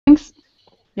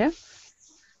Yeah.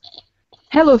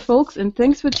 Hello, folks, and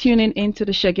thanks for tuning in to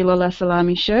the Segilola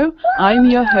Salami show. I'm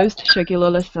your host,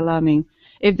 Segilola Salami.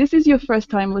 If this is your first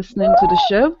time listening to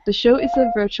the show is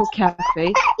a virtual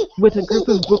cafe with a group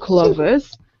of book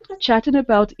lovers chatting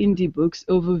about indie books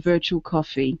over virtual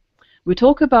coffee. We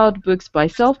talk about books by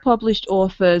self-published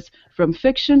authors, from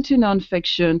fiction to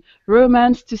non-fiction,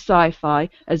 romance to sci-fi,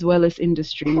 as well as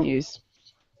industry news.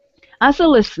 As a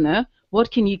listener, what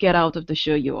can you get out of the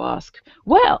show, you ask?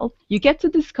 Well, you get to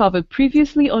discover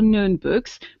previously unknown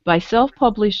books by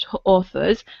self-published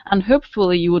authors, and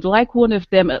hopefully you would like one of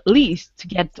them at least to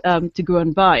get to go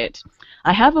and buy it.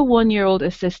 I have a one-year-old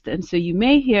assistant, so you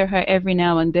may hear her every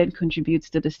now and then contribute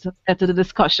to the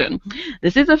discussion.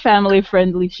 This is a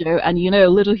family-friendly show, and you know,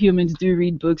 little humans do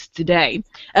read books today.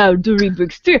 Do read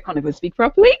books too, I can't even speak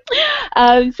properly.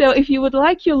 So if you would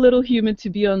like your little human to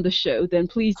be on the show, then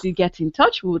please do get in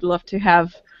touch. We would love to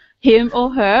have him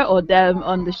or her or them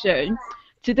on the show.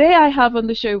 Today I have on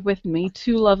the show with me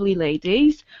two lovely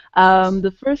ladies.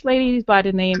 The first lady is by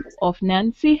the name of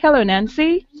Nancy. Hello,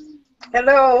 Nancy.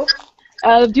 Hello.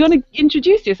 Do you want to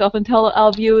introduce yourself and tell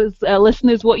our viewers,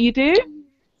 listeners, what you do?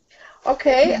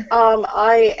 Okay,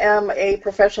 I am a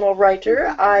professional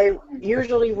writer. I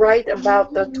usually write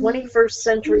about the 21st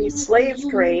century slave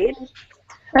trade.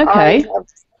 Okay.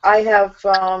 I have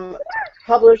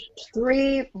published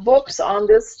 3 books on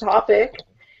this topic,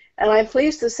 and I'm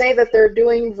pleased to say that they're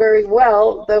doing very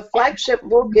well. The flagship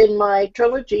book in my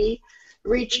trilogy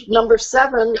reached number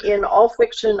 7 in all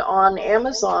fiction on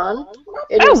Amazon.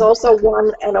 It has also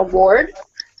won an award.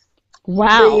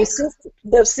 Wow.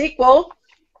 The sequel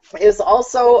is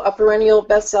also a perennial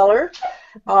bestseller.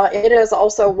 It has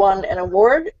also won an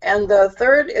award, and the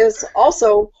third is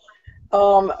also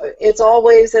it's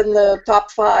always in the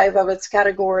top 5 of its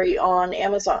category on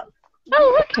Amazon.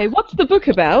 Oh, okay. What's the book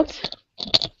about?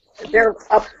 They're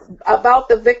about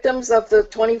the victims of the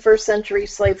 21st century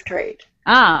slave trade.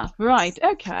 Ah, right.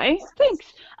 Okay.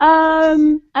 Thanks.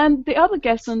 And the other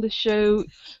guest on the show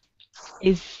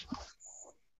is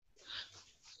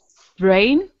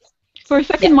Brain. For a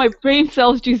second, my brain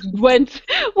cells just went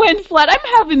flat. I'm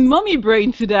having mummy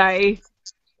brain today.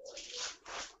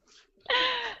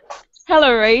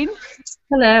 Hello, Rain.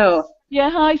 Hello. Yeah,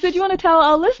 hi. So do you want to tell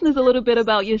our listeners a little bit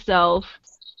about yourself?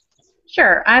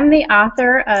 Sure. I'm the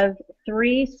author of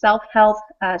 3 self-help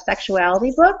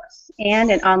sexuality books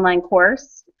and an online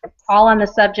course, all on the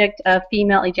subject of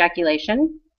female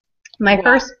ejaculation. My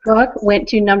first book went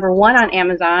to number 1 on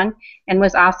Amazon and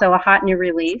was also a hot new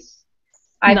release.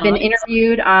 I've been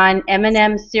interviewed on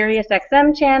Eminem's Sirius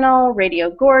XM channel, Radio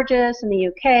Gorgeous in the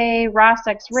UK, Ross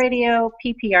X Radio,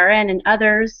 PPRN, and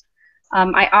others.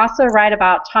 I also write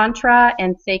about Tantra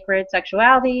and sacred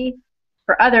sexuality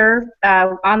for other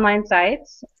online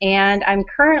sites, and I'm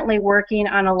currently working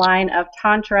on a line of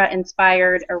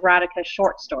Tantra-inspired erotica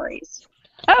short stories.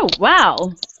 Oh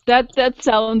wow, that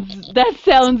sounds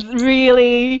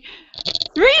really.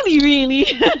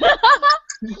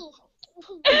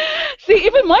 See,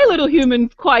 even my little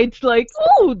human's quite like,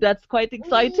 oh, that's quite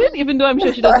excited, even though I'm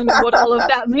sure she doesn't know what all of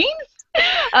that means.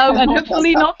 And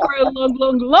hopefully not for a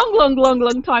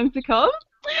long time to come.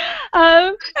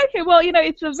 Okay, well, you know,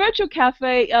 it's a virtual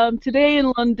cafe. Today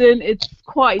in London, it's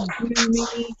quite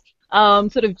gloomy.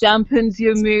 Sort of dampens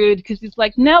your mood because it's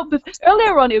like now, but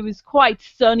earlier on it was quite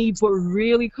sunny but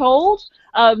really cold.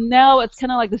 Now it's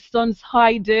kind of like the sun's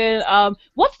hiding.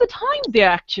 What's the time there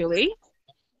actually?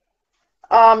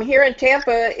 Here in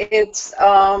Tampa, it's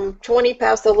 20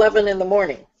 past 11 in the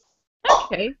morning.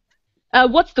 Okay.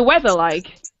 What's the weather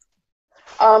like?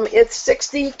 It's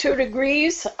 62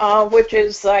 degrees, which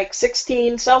is like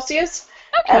 16 Celsius,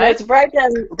 and it's bright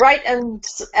and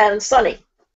sunny.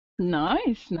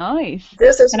 Nice, nice.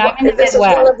 This is one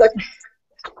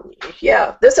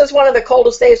of the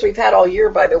coldest days we've had all year.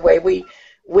 By the way, we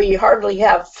hardly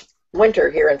have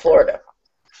winter here in Florida.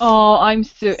 Oh, I'm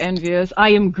so envious. I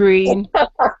am green.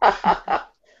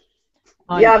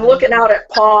 Yeah, I'm looking out at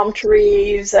palm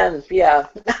trees and yeah.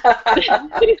 No,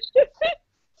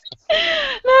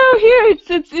 here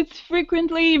it's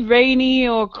frequently rainy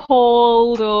or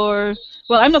cold or,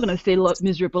 well, I'm not gonna say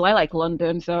miserable. I like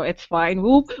London, so it's fine.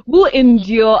 We'll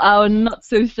endure our not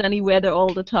so sunny weather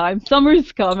all the time.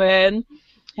 Summer's coming.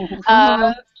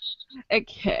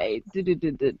 Okay.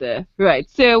 Right.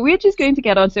 So we're just going to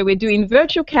get on. So we're doing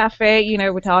virtual cafe, you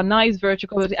know, with our nice virtual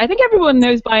coffee. I think everyone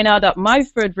knows by now that my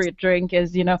favorite drink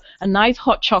is, you know, a nice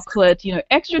hot chocolate, you know,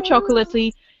 extra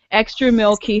chocolatey, extra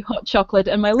milky hot chocolate.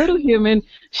 And my little human,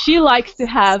 she likes to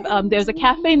have, there's a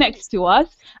cafe next to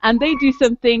us, and they do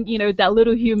something, that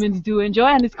little humans do enjoy,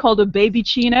 and it's called a baby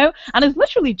chino, and it's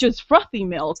literally just frothy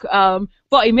milk.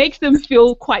 But it makes them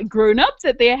feel quite grown up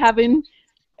that they're having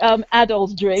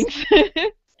adult drinks.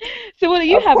 So what are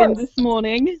you Of having course. this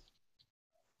morning?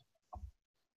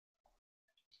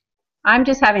 I'm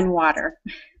just having water.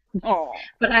 Oh.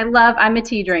 But I'm a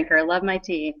tea drinker. I love my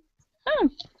tea. Oh,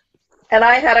 And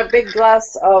I had a big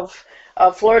glass of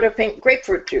Florida pink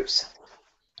grapefruit juice.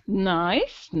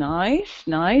 nice, nice,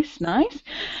 nice, nice.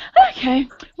 Okay.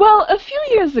 Well, a few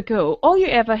years ago, all you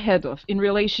ever heard of in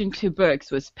relation to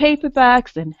books was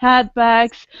paperbacks and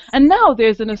hardbacks, and now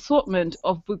there's an assortment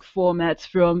of book formats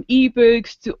from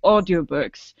ebooks to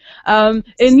audiobooks.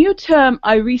 A new term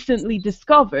I recently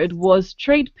discovered was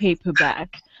trade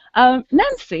paperback.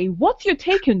 Nancy, what's your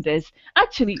take on this?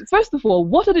 Actually, first of all,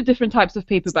 what are the different types of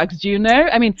paperbacks? Do you know?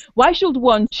 I mean, why should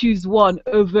one choose one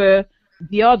over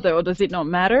the other, or does it not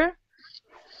matter?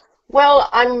 Well,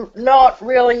 I'm not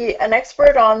really an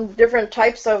expert on different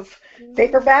types of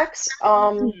paperbacks.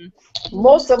 Hmm.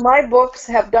 Most of my books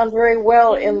have done very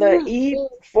well in the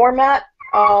e-format.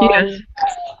 Yes.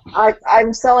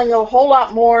 I'm selling a whole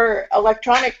lot more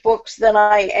electronic books than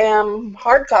I am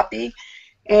hard copy,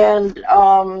 and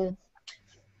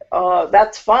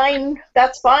that's fine.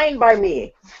 That's fine by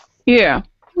me. Yeah.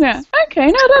 Yeah. Okay.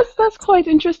 No, that's quite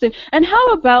interesting. And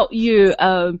how about you,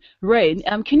 Rain?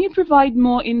 Can you provide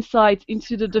more insight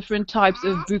into the different types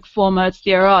of book formats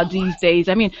there are these days?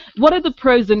 I mean, what are the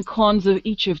pros and cons of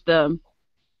each of them?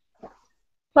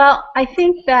 Well, I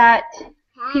think that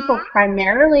people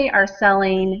primarily are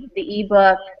selling the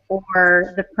ebook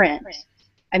or the print.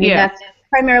 I mean, Yeah. that's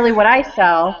primarily what I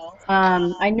sell.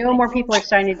 I know more people are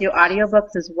starting to do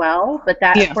audiobooks as well, but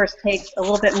that, of Yeah. course, takes a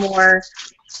little bit more,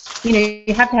 you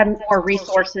have to have more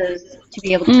resources to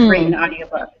be able to create Hmm. an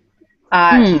audiobook.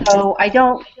 Hmm. So I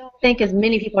don't think as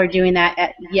many people are doing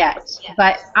that yet.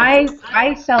 But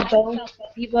I sell both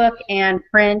ebook and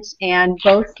print, and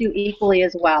both do equally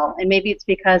as well. And maybe it's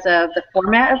because of the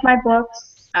format of my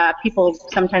books. People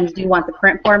sometimes do want the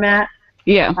print format.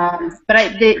 Yeah.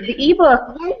 But the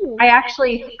ebook, I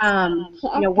actually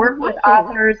work with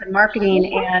authors and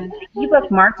marketing, and the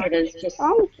ebook market is just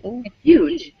it's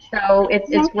huge. So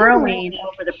it's growing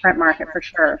over the print market for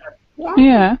sure.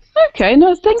 Yeah. Okay.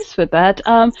 No, thanks for that.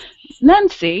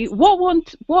 Nancy, what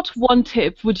one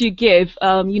tip would you give,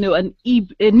 a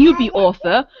newbie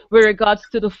author with regards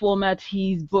to the format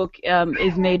his book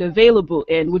is made available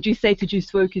in? Would you say to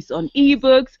just focus on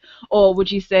ebooks, or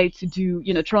would you say to do,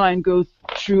 try and go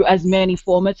through as many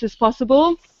formats as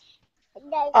possible?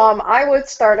 I would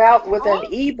start out with an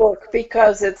ebook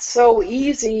because it's so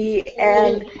easy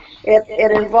and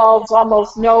it involves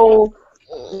almost no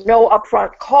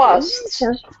upfront costs.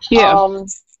 Yeah. Um,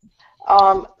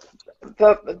 um,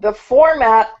 the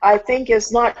format I think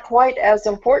is not quite as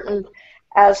important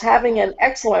as having an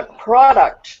excellent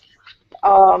product.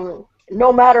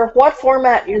 No matter what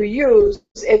format you use,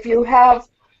 if you have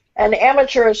an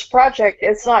amateurish project,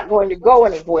 it's not going to go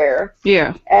anywhere.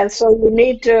 Yeah. And so you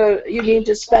need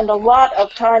to spend a lot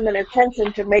of time and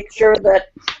attention to make sure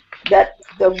that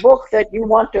the book that you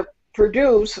want to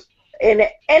produce in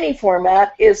any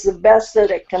format is the best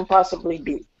that it can possibly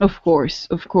be. Of course,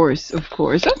 of course, of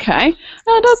course. Okay,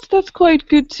 that's quite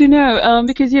good to know.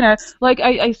 Because like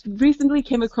I recently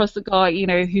came across a guy,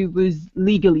 who was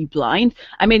legally blind.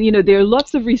 I mean, there are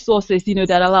lots of resources,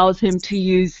 that allows him to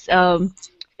use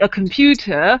a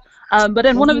computer. But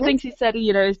then one of the Hmm. things he said,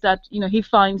 is that, he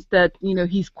finds that,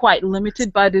 he's quite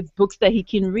limited by the books that he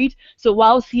can read. So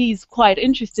whilst he's quite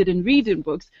interested in reading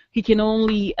books, he can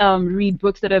only read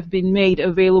books that have been made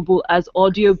available as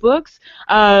audiobooks.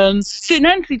 So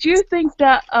Nancy, do you think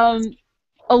that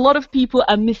a lot of people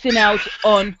are missing out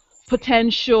on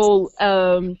potential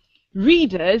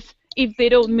readers if they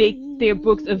don't make their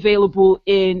books available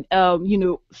in,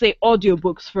 say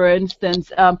audiobooks, for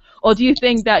instance? Or do you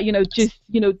think that, just,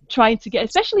 trying to get,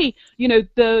 especially,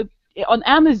 the on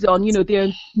Amazon, there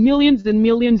are millions and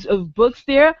millions of books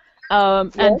there,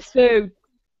 and Yes. so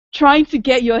trying to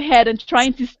get your head and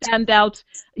trying to stand out,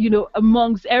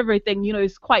 amongst everything,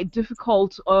 is quite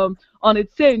difficult on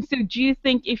its own. So do you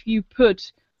think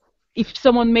if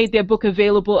someone made their book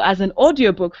available as an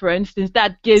audiobook, for instance,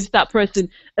 that gives that person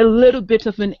a little bit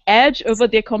of an edge over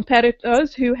their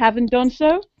competitors who haven't done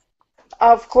so?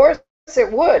 Of course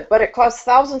it would, but it costs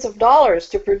thousands of dollars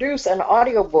to produce an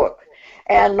audiobook,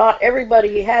 and not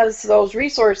everybody has those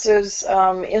resources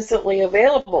instantly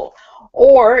available.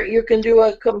 Or you can do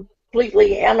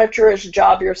completely amateurish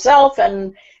job yourself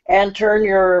and turn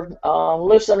your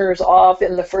listeners off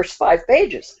in the first 5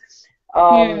 pages.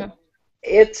 Yeah.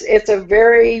 It's a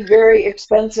very, very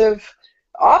expensive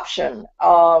option.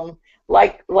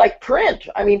 Like print.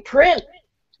 I mean, print.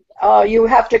 You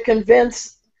have to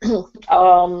convince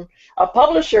a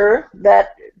publisher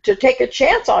that to take a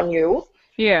chance on you.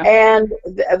 Yeah. And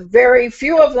very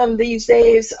few of them these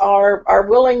days are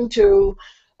willing to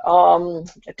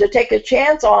take a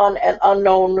chance on an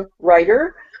unknown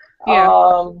writer.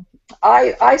 Yeah.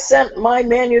 I sent my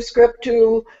manuscript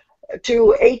to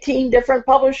 18 different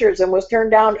publishers and was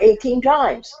turned down 18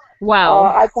 times.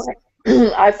 Wow.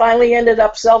 I finally ended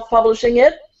up self-publishing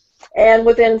it, and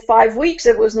within 5 weeks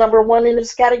it was #1 in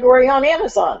its category on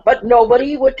Amazon. But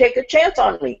nobody would take a chance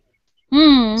on me.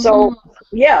 So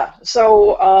yeah,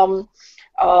 so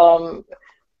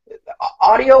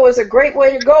audio is a great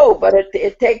way to go, but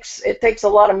it takes a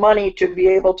lot of money to be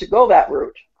able to go that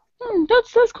route.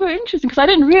 That's quite interesting because I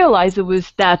didn't realize it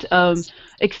was that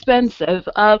expensive.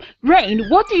 Rain,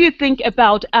 what do you think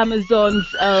about Amazon's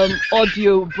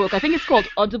audio book? I think it's called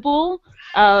Audible.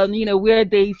 You know, where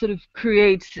they sort of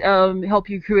create, help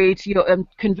you create your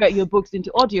convert your books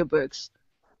into audiobooks.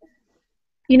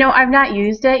 You know, I've not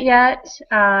used it yet,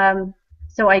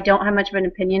 so I don't have much of an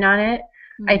opinion on it.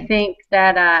 I think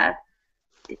that,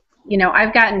 you know,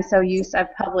 I've gotten so used,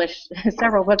 I've published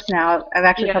several books now. I've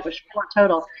actually published 4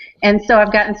 total. And so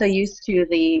I've gotten so used to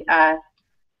the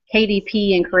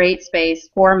KDP and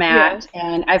CreateSpace format,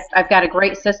 and I've got a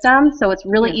great system, so it's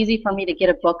really easy for me to get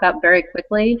a book up very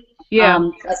quickly.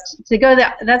 But to go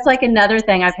that's like another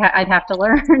thing I'd have to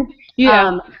learn.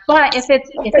 But if it's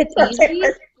easy,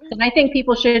 then I think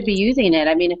people should be using it.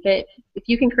 I mean, if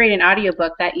you can create an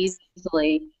audiobook that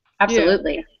easily,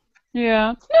 absolutely.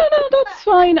 No, that's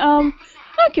fine.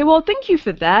 Okay, well, thank you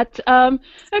for that.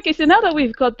 Okay, so now that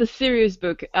we've got the serious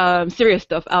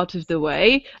stuff out of the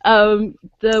way,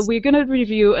 we're going to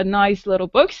review a nice little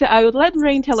book. So I would let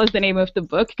Rain tell us the name of the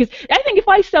book, because I think if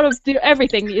I sort of do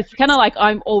everything, it's kind of like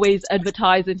I'm always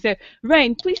advertising. So,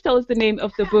 Rain, please tell us the name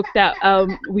of the book that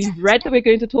we've read that we're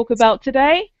going to talk about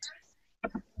today.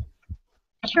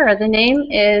 Sure, the name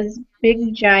is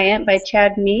Big Giant by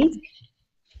Chad Meek.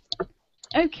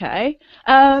 Okay.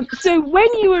 So when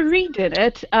you were reading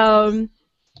it,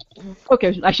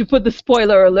 okay, I should put the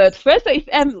spoiler alert first. So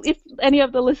if any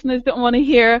of the listeners don't want to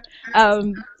hear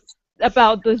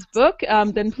about this book,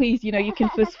 then please, you know, you can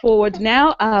fast forward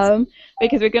now,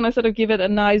 because we're going to sort of give it a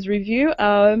nice review.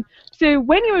 So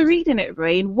when you were reading it,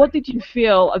 Rain, what did you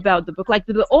feel about the book? Like,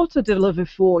 did the author deliver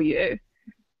for you?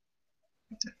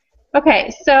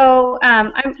 Okay, so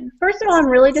first of all, I'm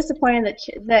really disappointed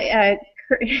that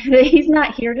he's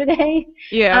not here today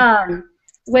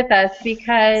with us,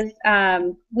 because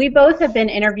we both have been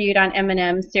interviewed on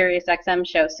Eminem's SiriusXM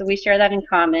show, so we share that in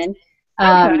common.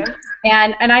 And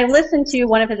I listened to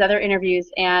one of his other interviews,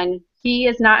 and he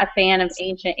is not a fan of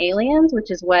Ancient Aliens,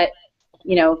 which is what,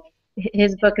 you know,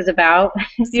 his book is about.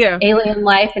 Alien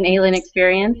life and alien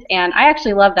experience, and I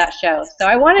actually love that show, so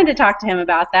I wanted to talk to him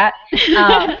about that.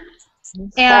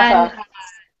 And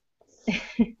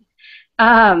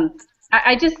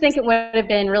I just think it would have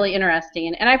been really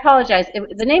interesting, and I apologize.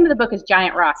 The name of the book is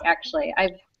Giant Rock, actually.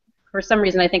 For some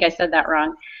reason, I think I said that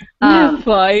wrong. That's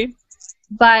fine.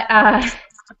 But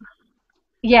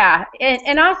yeah,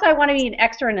 and also I want to be an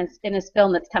extra in this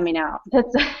film that's coming out.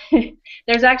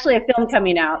 There's actually a film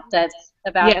coming out that's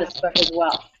about this book as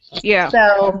well. So yeah,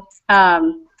 so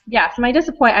my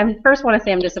disappointment. I first want to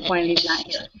say I'm disappointed he's not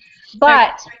here.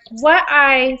 But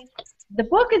the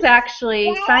book is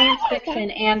actually science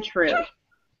fiction and true.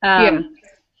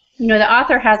 You know, the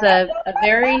author has a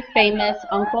very famous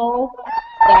uncle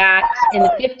that in the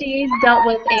 50s dealt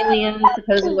with aliens,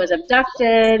 supposedly was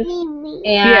abducted,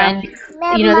 and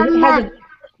you know, it has a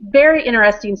very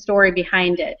interesting story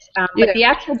behind it. But the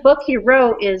actual book he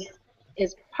wrote is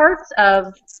parts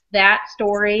of that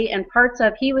story, and parts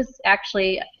of he was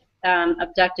actually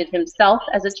abducted himself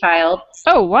as a child.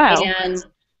 Oh wow!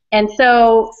 And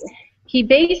so he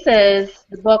bases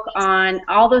the book on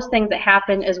all those things that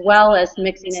happen, as well as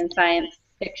mixing in science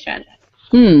fiction.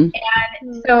 And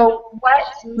so what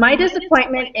my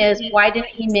disappointment is, why didn't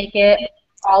he make it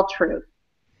all true?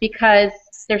 Because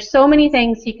there's so many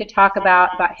things he could talk about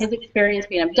his experience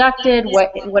being abducted,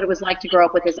 what it was like to grow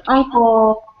up with his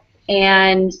uncle,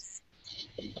 and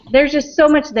there's just so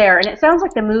much there. And it sounds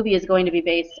like the movie is going to be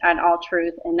based on all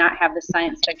truth and not have the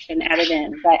science fiction added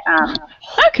in. But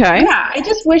yeah, I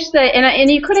just wish that, and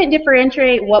you couldn't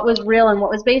differentiate what was real and what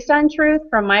was based on truth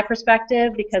from my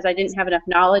perspective, because I didn't have enough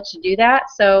knowledge to do that.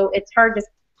 So it's hard to,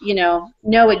 you know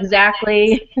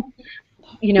exactly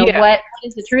Yeah. what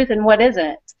is the truth and what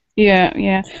isn't. Yeah,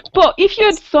 yeah. But if you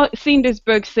had seen this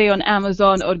book, say, on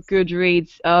Amazon or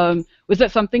Goodreads, was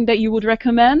that something that you would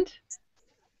recommend?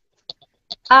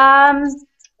 Um,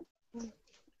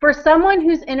 for someone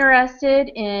who's interested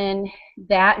in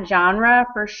that genre,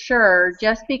 for sure,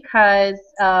 just because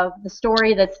of the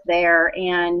story that's there,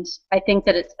 and I think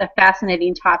that it's a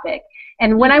fascinating topic.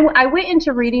 And when I went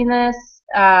into reading this,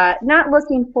 not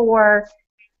looking for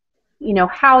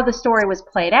how the story was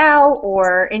played out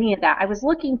or any of that. I was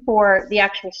looking for the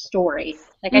actual story.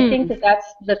 Like, I think Mm, that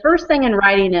that's the first thing in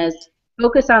writing is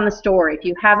focus on the story. If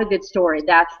you have a good story,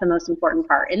 that's the most important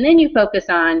part. And then you focus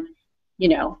on,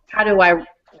 how do I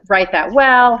write that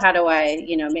well? How do I,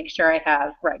 make sure I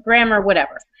have right grammar,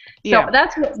 whatever. So yeah.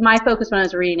 that's what my focus when I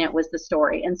was reading it was the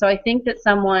story. And so I think that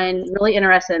someone really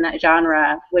interested in that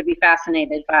genre would be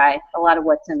fascinated by a lot of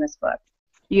what's in this book.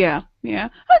 Yeah, yeah.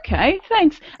 Okay,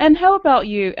 thanks. And how about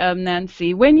you,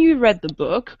 Nancy? When you read the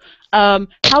book, how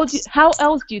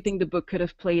else do you think the book could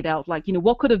have played out? Like,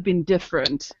 what could have been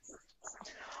different?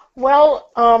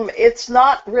 Well, it's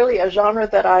not really a genre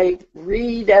that I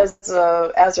read as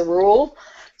a rule,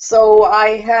 so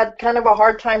I had kind of a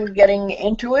hard time getting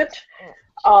into it.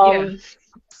 Yeah. Um,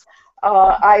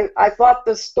 I thought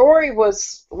the story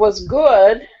was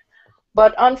good,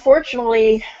 but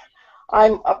unfortunately,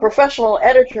 I'm a professional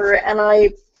editor, and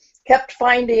I kept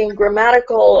finding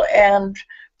grammatical and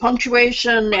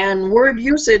punctuation and word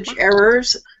usage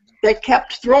errors that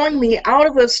kept throwing me out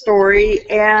of the story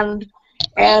and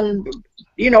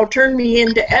turned me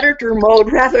into editor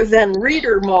mode rather than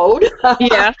reader mode.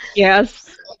 Yeah.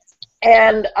 Yes.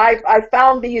 And I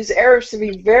found these errors to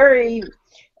be very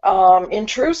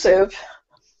intrusive.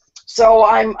 So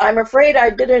I'm afraid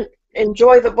I didn't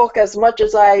enjoy the book as much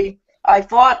as I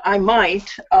thought I might.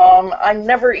 I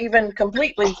never even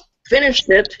completely finished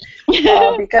it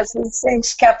because these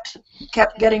things kept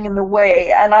getting in the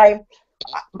way. And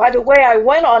by the way, I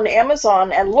went on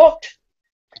Amazon and looked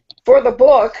for the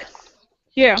book.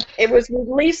 Yeah. It was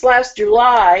released last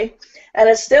July, and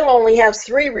it still only has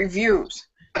 3 reviews.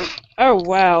 Oh,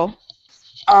 wow.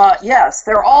 Yes,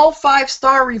 they're all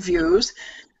 5-star reviews,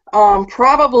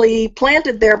 probably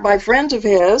planted there by friends of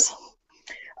his.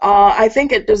 I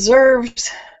think it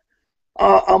deserves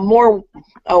a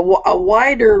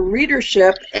wider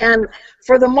readership, and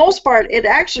for the most part, it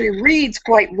actually reads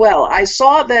quite well. I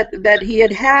saw that he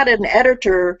had an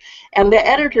editor, and the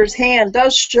editor's hand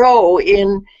does show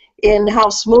in how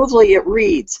smoothly it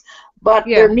reads. But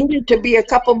Yeah. there needed to be a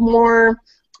couple more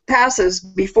passes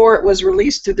before it was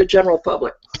released to the general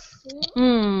public.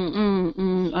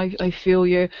 I feel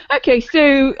you. Okay,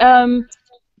 so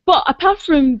but apart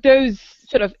from those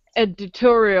sort of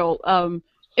editorial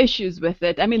issues with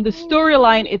it, I mean, the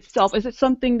storyline itself, is it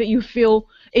something that you feel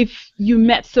if you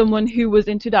met someone who was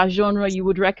into that genre, you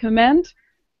would recommend?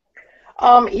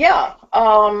 Yeah.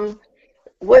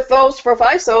 With those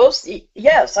provisos,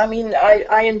 yes. I mean,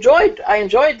 I enjoyed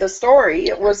the story.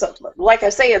 It was, like I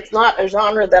say, it's not a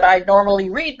genre that I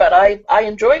normally read, but I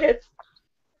enjoyed it.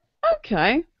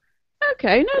 Okay.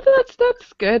 Okay, no,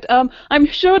 that's good. I'm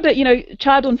sure that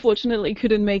Chad unfortunately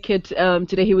couldn't make it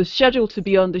today. He was scheduled to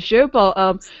be on the show,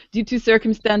 but due to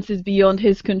circumstances beyond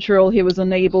his control, he was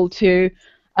unable to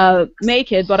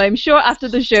make it. But I'm sure after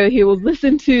the show, he will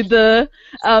listen to the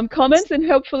comments, and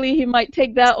hopefully he might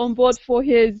take that on board for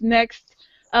his next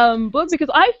book. Because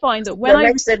I find that when The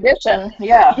next edition,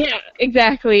 yeah. yeah,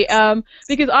 exactly.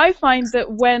 Because I find that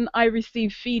when I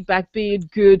receive feedback, be it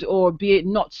good or be it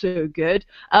not so good,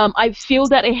 I feel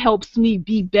that it helps me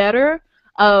be better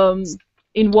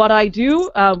in what I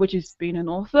do, which is being an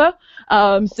author.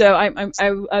 So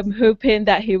I'm hoping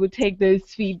that he would take those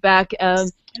feedback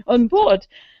on board.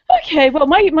 Okay, well,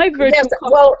 my Yes, virtual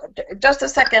well, just a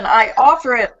second. I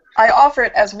offer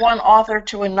it as one author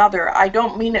to another. I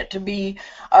don't mean it to be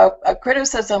a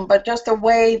criticism, but just a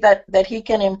way that he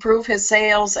can improve his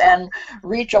sales and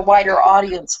reach a wider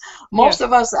audience. Most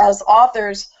of us as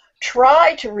authors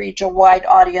try to reach a wide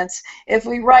audience. If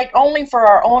we write only for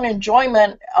our own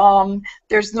enjoyment,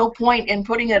 there's no point in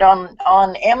putting it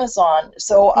on Amazon.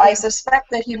 So I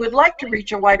suspect that he would like to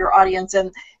reach a wider audience,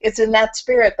 and it's in that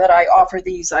spirit that I offer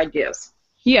these ideas.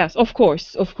 Yes, of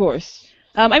course, of course.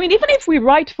 I mean, even if we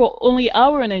write for only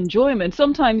our own enjoyment,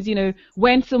 sometimes,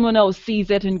 when someone else sees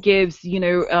it and gives,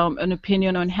 an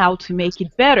opinion on how to make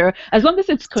it better, as long as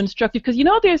it's constructive, because,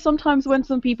 there's sometimes when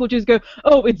some people just go,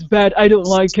 oh, it's bad, I don't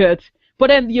like it. But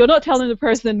then you're not telling the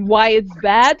person why it's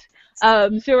bad.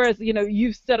 So whereas,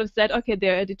 you've sort of said, okay,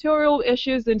 there are editorial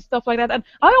issues and stuff like that. And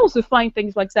I also find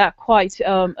things like that quite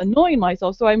annoying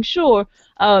myself. So I'm sure,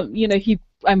 he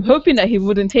I'm hoping that he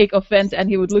wouldn't take offense and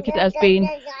he would look at it as being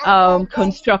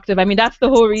constructive. I mean, that's the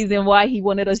whole reason why he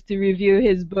wanted us to review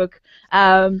his book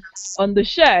on the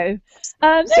show.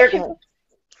 Okay, Certainly.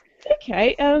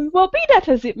 okay. Well, be that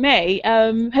as it may,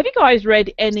 have you guys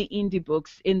read any indie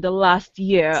books in the last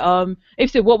year?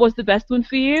 If so, what was the best one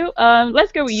for you?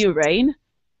 Let's go with you, Rain.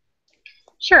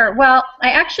 Sure. Well, I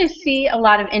actually see a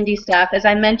lot of indie stuff. As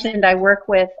I mentioned, I work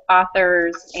with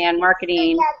authors and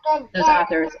marketing those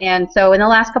authors. And so in the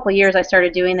last couple of years, I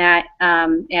started doing that,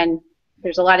 and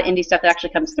there's a lot of indie stuff that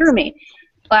actually comes through me.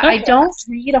 But I don't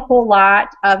read a whole lot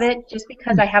of it just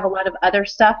because I have a lot of other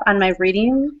stuff on my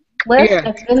reading list. Yeah.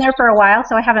 It's been there for a while,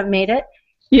 so I haven't made it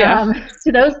Yeah.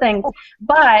 to those things.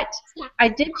 But I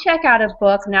did check out a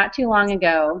book not too long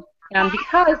ago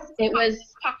because it was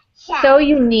so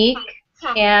unique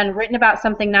and written about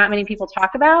something not many people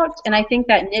talk about, and I think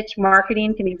that niche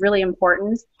marketing can be really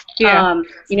important. Yeah.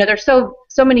 You know, there's so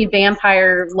many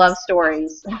vampire love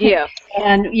stories. Yeah.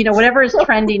 And you know, whatever is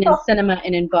trending in cinema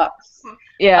and in books.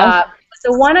 Yeah.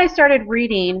 The one I started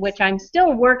reading, which I'm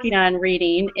still working on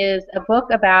reading, is a book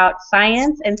about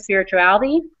science and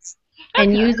spirituality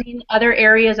and using other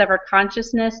areas of our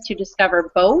consciousness to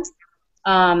discover both.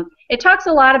 It talks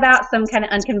a lot about some kind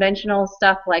of unconventional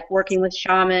stuff like working with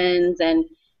shamans, and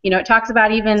you know, it talks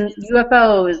about even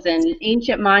UFOs and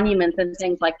ancient monuments and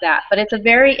things like that. But it's a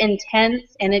very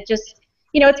intense, and it just,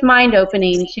 you know, it's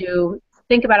mind-opening to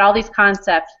think about all these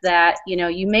concepts that, you know,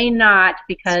 you may not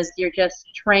because you're just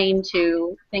trained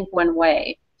to think one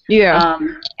way. Yeah.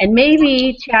 And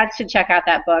maybe Chad should check out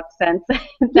that book, since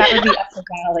that would be up his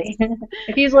alley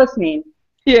if he's listening.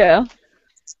 Yeah.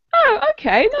 Oh,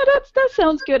 okay. No, that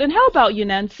sounds good. And how about you,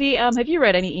 Nancy? Have you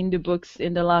read any indie books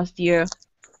in the last year?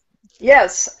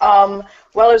 Yes.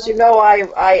 Well, as you know,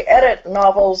 I edit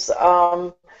novels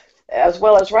as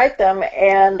well as write them,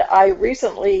 and I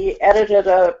recently edited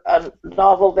a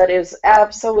novel that is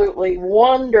absolutely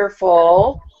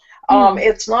wonderful.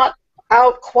 It's not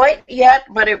out quite yet,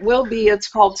 but it will be. It's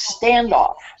called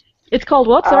Standoff. It's called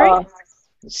what, sorry?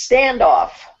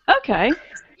 Standoff. Okay.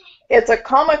 It's a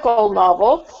comical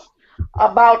novel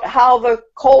about how the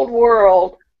Cold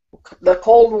War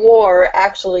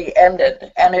actually ended,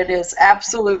 and it is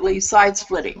absolutely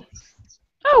side-splitting.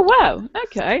 Oh, wow.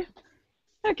 Okay.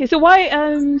 Okay. So why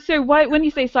when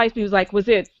you say side splitting, like, was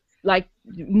it like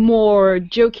more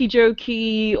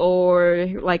jokey or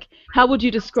like how would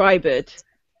you describe it?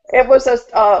 It was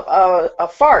a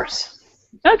farce.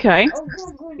 Okay.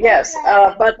 Yes,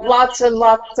 but lots and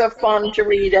lots of fun to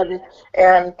read, and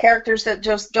characters that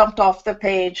just jumped off the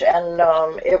page, and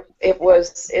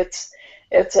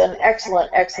it's an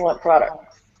excellent product.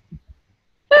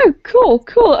 Oh,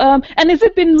 cool. And has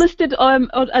it been listed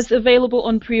as available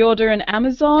on pre-order on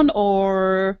Amazon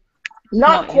or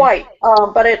Not quite,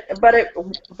 but it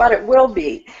will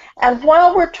be. And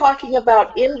while we're talking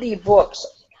about indie books,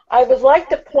 I would like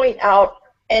to point out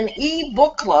an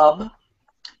e-book club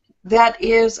that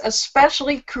is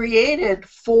especially created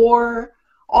for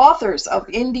authors of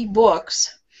indie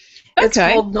books. It's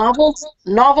called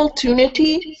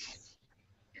Noveltunity.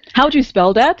 How do you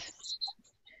spell that?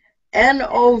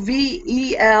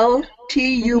 Noveltunity.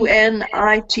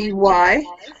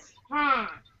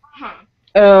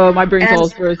 Oh, my brain's all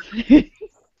froze.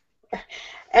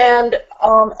 And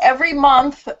every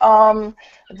month, the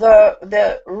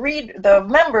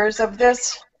members of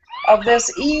this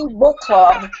e-book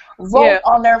club vote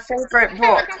on their favorite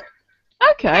book.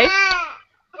 Okay.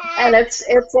 And it's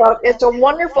a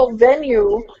wonderful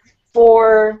venue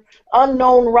for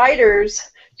unknown writers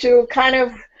to kind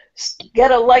of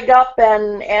get a leg up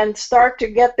and start to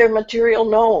get their material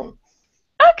known.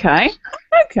 Okay.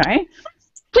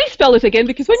 Please spell it again,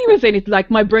 because when you were saying it, like,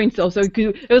 my brain cells, so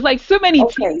it was like so many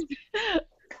T's.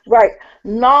 Right.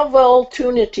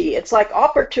 Noveltunity. It's like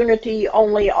opportunity,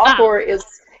 only author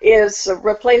is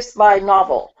replaced by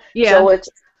novel. Yeah. So it's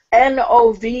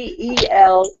Noveltunity.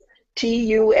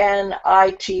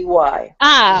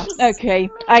 Ah, okay.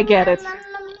 I get it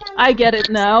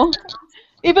now.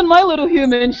 Even my little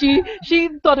human, she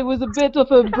thought it was a bit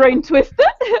of a brain twister.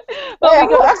 But we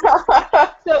got,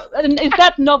 so, and is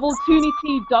that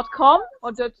noveltunity.com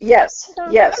or Yes.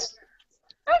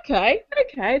 Okay,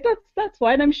 that's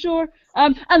fine. I'm sure.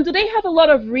 And do they have a lot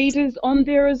of readers on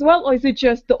there as well, or is it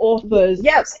just the authors?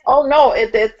 Yes. Oh no,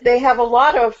 they have a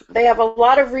lot of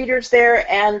readers there,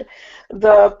 and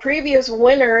the previous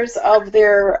winners of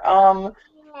their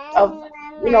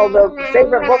the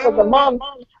favorite book of the month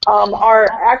are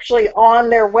actually on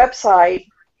their website.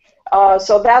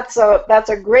 So that's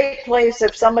a great place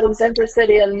if somebody's interested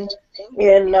in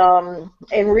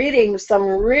reading some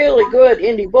really good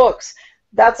indie books.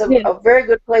 that's Yeah. a very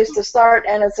good place to start,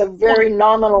 and it's a very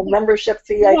nominal membership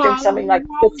fee. I think something like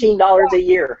 $15 a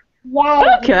year.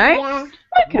 Okay.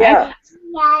 Okay. Yeah.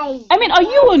 I mean, are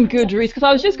you on Goodreads? Because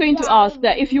I was just going to ask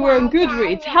that if you were on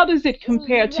Goodreads, how does it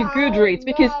compare to Goodreads?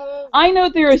 Because I know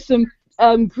there are some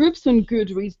groups on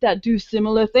Goodreads that do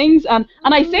similar things, and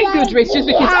I say Goodreads just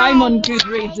because I'm on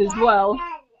Goodreads as well.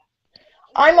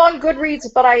 I'm on Goodreads,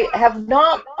 but I have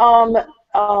not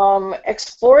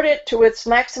explored it to its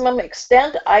maximum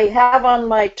extent. I have on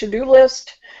my to-do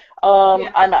list,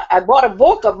 and I bought a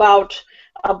book about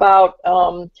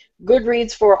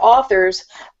Goodreads for authors,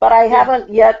 but I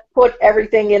haven't yet put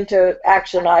everything into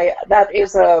action. That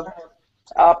is a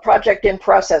project in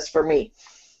process for me.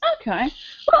 Okay.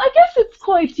 Well, I guess it's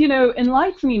quite,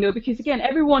 enlightening, though, because again,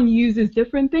 everyone uses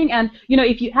different thing, and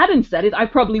if you hadn't said it, I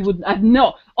probably wouldn't have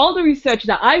known. All the research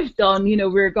that I've done,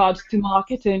 with regards to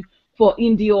marketing for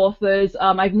indie authors,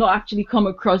 I've not actually come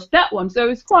across that one. So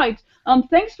it's quite.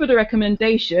 Thanks for the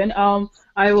recommendation.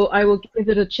 I will give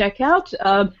it a check out.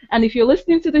 And if you're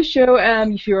listening to the show,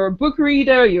 if you're a book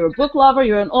reader, you're a book lover,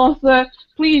 you're an author,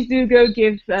 please do go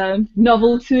give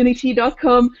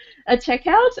noveltunity.com a check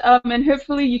out, and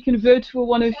hopefully you can vote for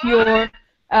one of the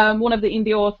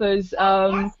indie authors'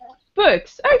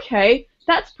 books. Okay,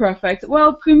 that's perfect.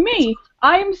 Well, for me,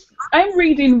 I'm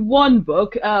reading one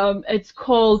book. It's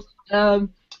called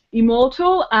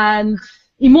Immortal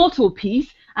Peace,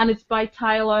 and it's by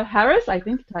Tyler Harris. I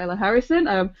think Tyler Harrison.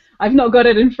 I've not got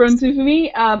it in front of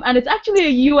me, and it's actually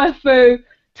a UFO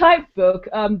type book.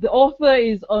 The author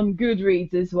is on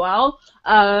Goodreads as well,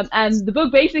 and the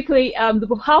book basically,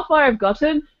 how far I've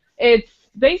gotten, it's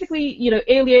basically,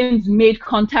 aliens made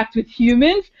contact with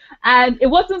humans, and it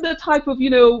wasn't the type of,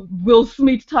 Will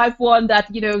Smith type one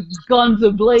that, guns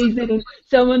are blazing and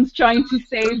someone's trying to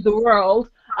save the world.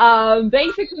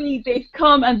 Basically, they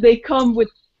come with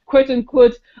quote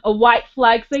unquote a white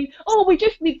flag saying, "Oh, we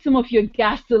just need some of your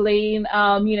gasoline,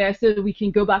 so that we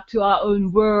can go back to our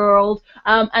own world.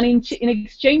 And in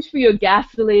exchange for your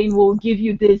gasoline, we'll give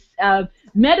you this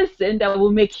medicine that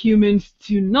will make humans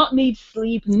to not need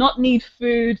sleep, not need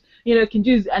food, can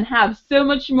just and have so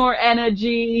much more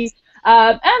energy."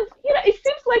 And it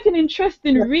seems like an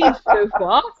interesting read so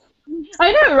far.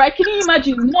 I know, right? Can you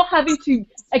imagine not having to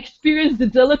experience the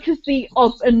delicacy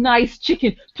of a nice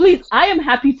chicken? Please, I am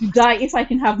happy to die if I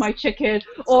can have my chicken.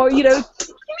 Or, can you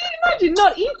imagine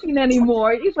not eating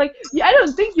anymore? It's like, I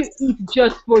don't think you eat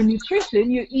just for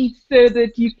nutrition. You eat so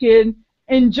that you can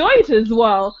enjoy it as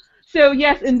well. So,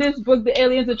 yes, in this book, the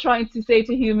aliens are trying to say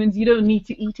to humans, you don't need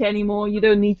to eat anymore. You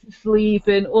don't need to sleep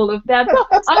and all of that.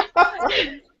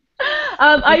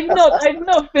 I've not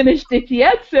finished it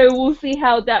yet, so we'll see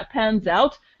how that pans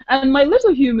out. And my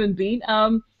little human being,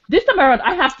 this time around,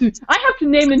 I have to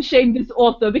name and shame this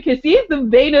author because he is the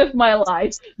bane of my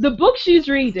life. The book she's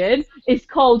reading is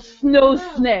called Snow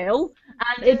Snail,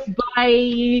 and it's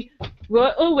by.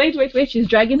 Well, oh wait! She's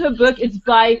dragging her book. It's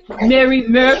by Mary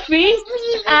Murphy.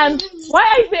 And why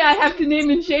I say I have to name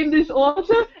and shame this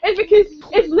author is because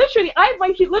it's literally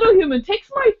my little human takes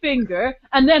my finger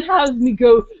and then has me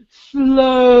go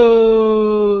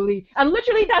slowly, and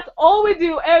literally that's all we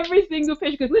do every single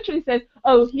page. Because literally says,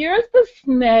 "Oh, here's the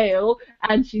snail,"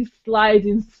 and she's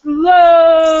sliding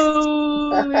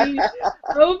slowly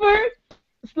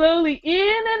slowly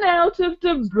in and out of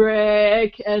the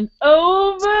brick and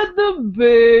over the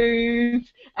boot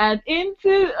and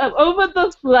into over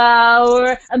the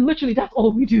flower, and literally that's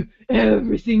all we do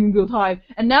every single time.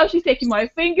 And now she's taking my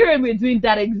finger and we're doing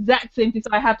that exact same thing, so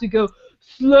I have to go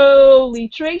slowly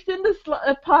tracing the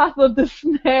path of the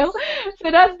snail.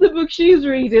 So that's the book she's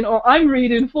reading, or I'm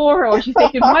reading for her, or she's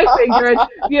taking my finger and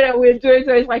we're doing,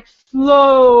 so it's like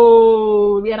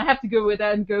slowly, and I have to go with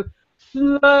that and go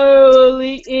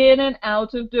slowly in and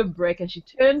out of the brick, and she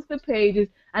turns the pages,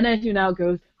 and then she now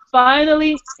goes,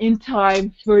 finally in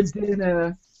time for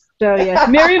dinner. So yes,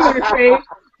 Mary Murphy,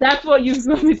 that's what you've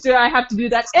got me to. I have to do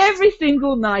that every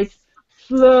single night,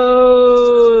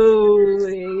 slowly.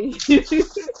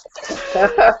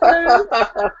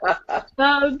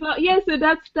 But yeah, so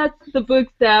that's the book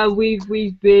that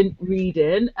we've been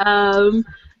reading.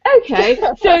 Okay,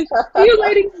 so you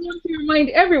ladies want to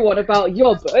remind everyone about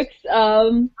your books,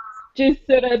 just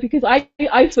so that, because I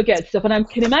forget stuff, and I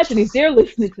can imagine if they're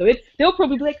listening to it, they'll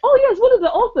probably be like, oh yes, what did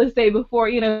the author say before,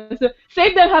 so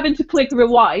save them having to click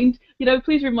rewind,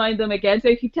 please remind them again. So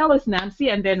if you tell us,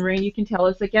 Nancy, and then Rain, you can tell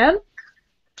us again.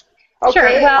 Okay,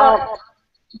 sure, well,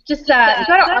 just go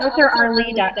to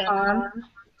authorrlee.com,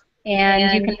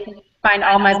 and you can find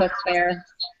all my books there.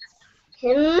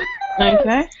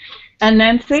 Okay. And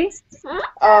Nancy?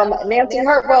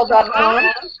 NancyHartwell.com.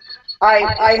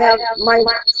 I have my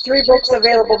 3 books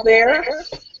available there.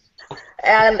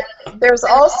 And there's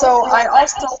also, I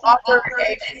also offer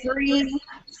a free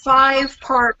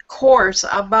 5-part course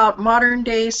about modern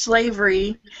day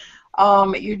slavery.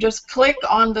 You just click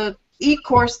on the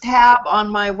e-course tab on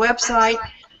my website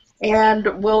and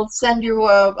we'll send you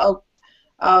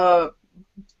a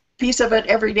piece of it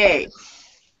every day.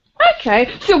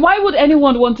 Okay, so why would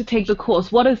anyone want to take the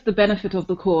course? What is the benefit of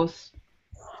the course?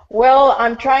 Well,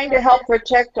 I'm trying to help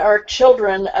protect our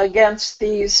children against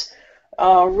these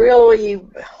really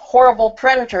horrible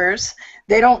predators.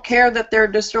 They don't care that they're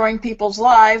destroying people's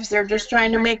lives. They're just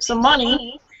trying to make some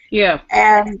money. Yeah.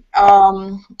 And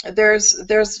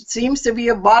there's seems to be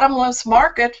a bottomless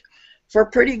market for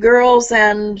pretty girls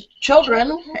and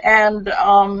children. And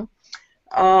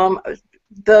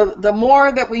the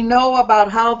more that we know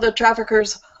about how the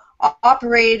traffickers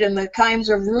operate and the kinds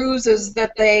of ruses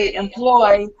that they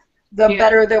employ, the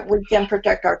better that we can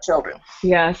protect our children.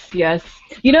 Yes, yes.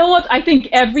 You know what? I think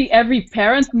every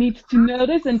parent needs to know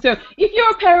this. And so if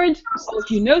you're a parent or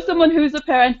if you know someone who's a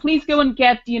parent, please go and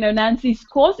get, Nancy's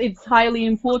course. It's highly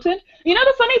important. You know,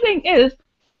 the funny thing is,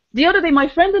 the other day, my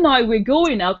friend and I were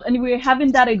going out and we were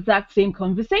having that exact same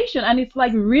conversation, and it's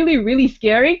like really, really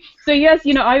scary. So yes,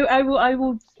 I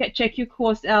will check your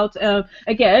course out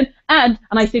again. And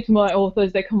I say to my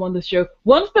authors that come on the show,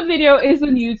 once the video is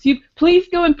on YouTube, please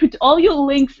go and put all your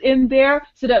links in there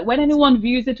so that when anyone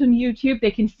views it on YouTube,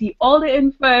 they can see all the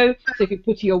info. So if you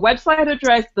put your website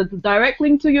address, the direct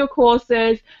link to your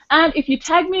courses, and if you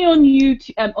tag me on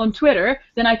YouTube, on Twitter,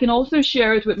 then I can also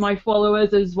share it with my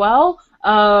followers as well.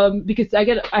 Because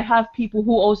I have people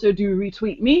who also do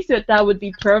retweet me, so that would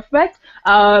be perfect.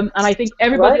 And I think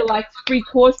everybody likes free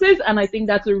courses, and I think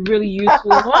that's a really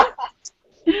useful one.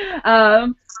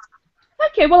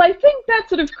 Okay, well, I think that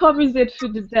sort of covers it for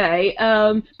today.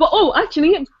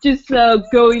 Actually, just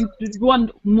going to one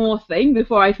more thing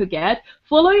before I forget.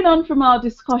 Following on from our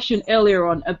discussion earlier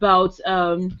on about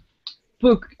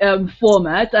book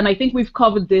format, and I think we've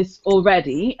covered this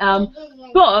already,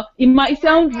 but it might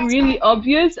sound really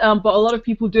obvious, but a lot of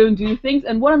people don't do things,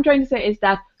 and what I'm trying to say is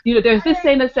that, there's this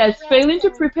saying that says, failing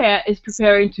to prepare is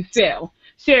preparing to fail.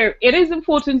 So it is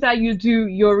important that you do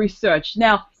your research.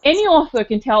 Now, any author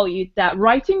can tell you that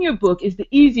writing your book is the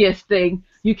easiest thing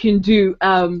you can do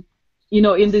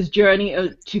in this journey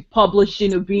to publish,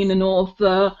 being an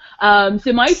author.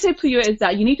 So my tip to you is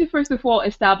that you need to first of all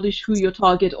establish who your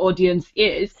target audience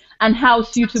is and how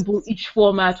suitable each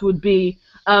format would be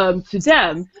to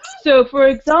them. So, for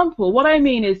example, what I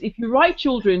mean is if you write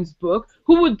children's book,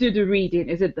 who would do the reading?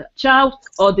 Is it the child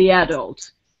or the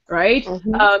adult, right?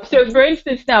 So, for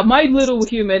instance, now, my little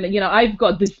human, I've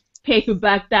got this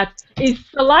paperback that is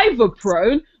saliva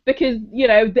prone, because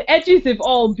the edges have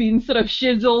all been sort of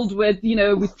chiseled with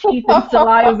with teeth and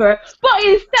saliva, but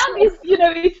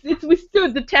it's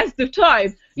withstood the test of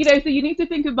time. So you need to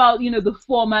think about the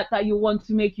format that you want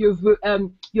to make your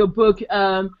book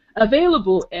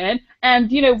available in,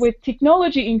 and with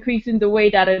technology increasing the way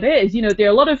that it is, there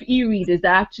are a lot of e-readers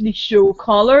that actually show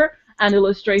color and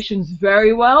illustrations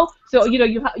very well. So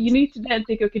you need to then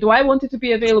think, okay, do I want it to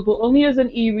be available only as an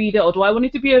e-reader, or do I want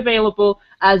it to be available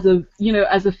as a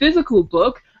as a physical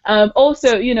book?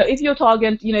 Also, if you're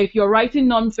if you're writing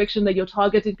nonfiction that you're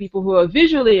targeting people who are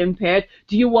visually impaired,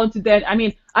 do you want to then? I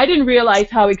mean, I didn't realize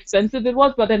how expensive it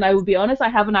was, but then I will be honest, I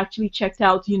haven't actually checked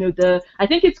out, I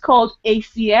think it's called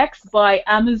ACX by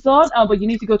Amazon, but you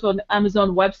need to go to an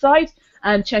Amazon website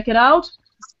and check it out.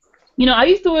 I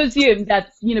used to assume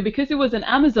that, because it was an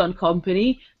Amazon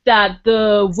company, that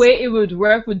the way it would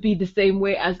work would be the same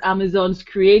way as Amazon's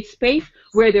Create Space,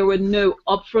 where there were no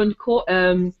upfront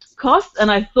costs,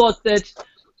 and I thought that,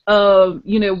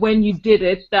 when you did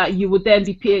it, that you would then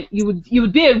be paid, you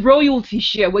would be a royalty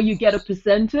share where you get a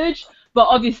percentage. But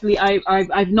obviously,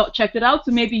 I've not checked it out,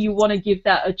 so maybe you want to give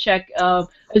that a check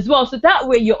as well. So that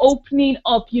way, you're opening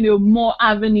up, more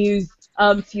avenues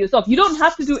to yourself. You don't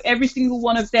have to do every single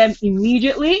one of them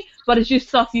immediately, but it's just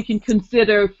stuff you can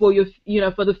consider for your,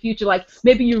 for the future. Like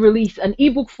maybe you release an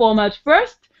ebook format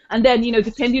first, and then,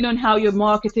 depending on how your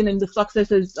marketing and the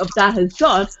successes of that has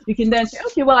gone, you can then say,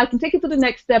 okay, well, I can take it to the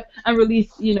next step and release,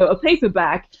 a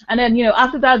paperback. And then,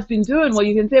 after that's been doing well,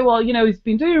 you can say, well, it's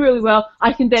been doing really well.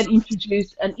 I can then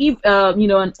introduce an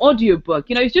audio book.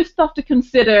 It's just stuff to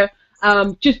consider.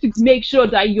 Just to make sure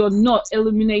that you're not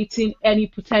eliminating any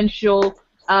potential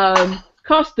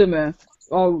customer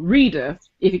or reader,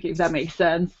 if that makes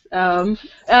sense.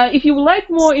 If you would like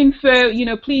more info,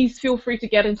 please feel free to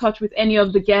get in touch with any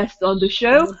of the guests on the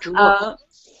show.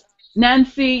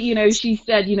 Nancy, she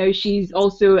said, she's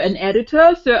also an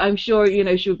editor, so I'm sure,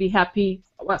 she'll be happy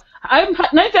Well,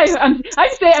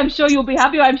 I'd say I'm sure you'll be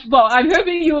happy. I'm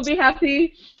hoping you will be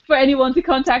happy for anyone to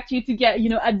contact you to get,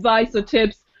 advice or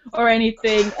tips or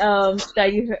anything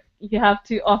that you have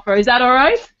to offer. Is that all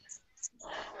right?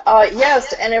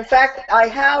 Yes, and in fact, I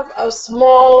have a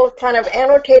small kind of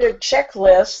annotated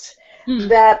checklist Hmm.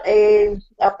 that a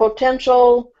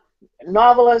potential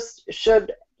novelist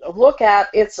should look at.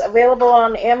 It's available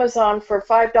on Amazon for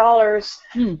 $5.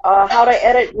 Hmm. How to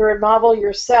edit your novel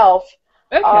yourself.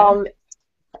 Okay. Um,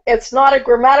 it's not a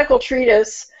grammatical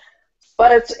treatise,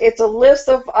 but it's a list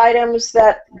of items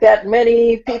that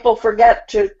many people forget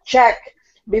to check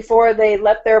before they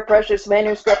let their precious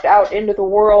manuscript out into the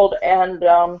world, and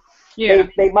Yeah.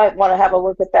 they might want to have a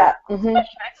look at that. Mm-hmm.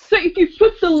 So if you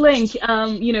put the link,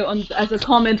 as a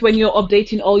comment when you're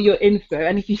updating all your info,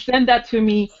 and if you send that to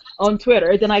me on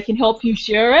Twitter, then I can help you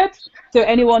share it. So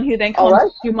anyone who then All comes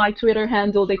right. to my Twitter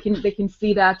handle, they can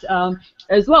see that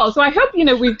as well. So I hope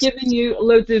we've given you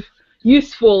loads of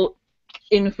useful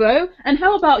info. And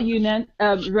how about you,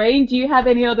 Rain? Do you have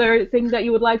any other thing that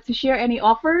you would like to share? Any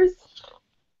offers?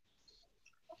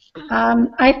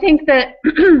 I think that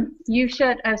you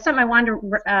should. Something I wanted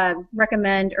to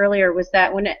recommend earlier was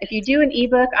that if you do an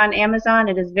ebook on Amazon,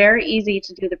 it is very easy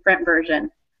to do the print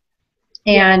version,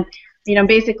 and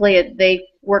basically they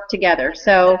work together.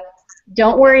 So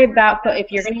don't worry about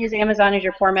if you're going to use Amazon as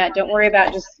your format. Don't worry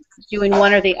about just doing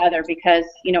one or the other, because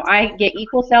I get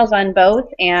equal sales on both,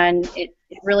 and it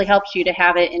really helps you to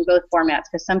have it in both formats,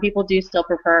 because some people do still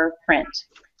prefer print.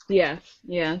 Yes,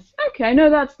 yes. Okay, no,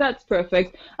 that's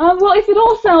perfect. Well, if it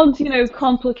all sounds,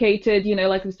 complicated,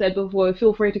 like we said before,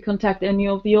 feel free to contact any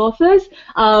of the authors.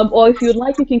 Or if you'd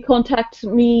like, you can contact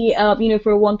me,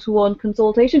 for a one-to-one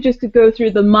consultation, just to go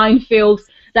through the minefield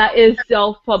that is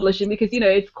self-publishing, because,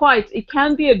 it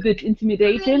can be a bit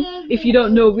intimidating if you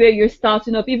don't know where you're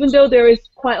starting up, even though there is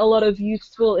quite a lot of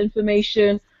useful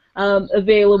information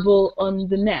available on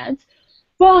the net.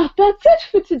 Well, that's it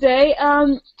for today.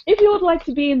 If you would like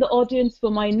to be in the audience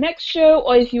for my next show,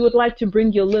 or if you would like to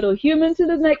bring your little human to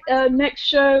the next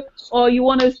show, or you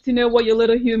want us to know what your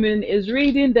little human is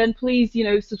reading, then please,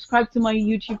 subscribe to my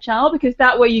YouTube channel, because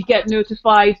that way you get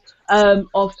notified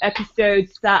of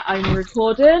episodes that I'm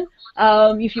recording.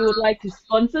 If you would like to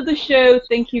sponsor the show,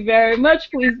 thank you very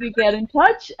much. Please do get in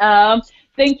touch.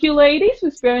 Thank you, ladies, for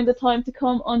sparing the time to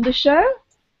come on the show.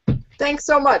 Thanks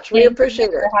so much. We Thank appreciate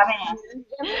you it. for having us.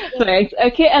 Thanks.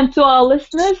 Okay, and to our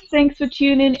listeners, thanks for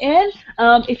tuning in.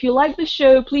 If you like the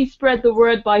show, please spread the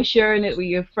word by sharing it with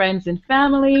your friends and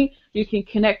family. You can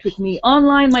connect with me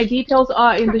online. My details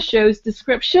are in the show's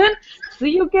description. See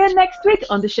you again next week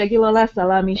on the Segilola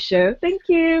Salami Show. Thank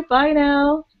you. Bye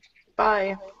now.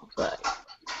 Bye. Bye.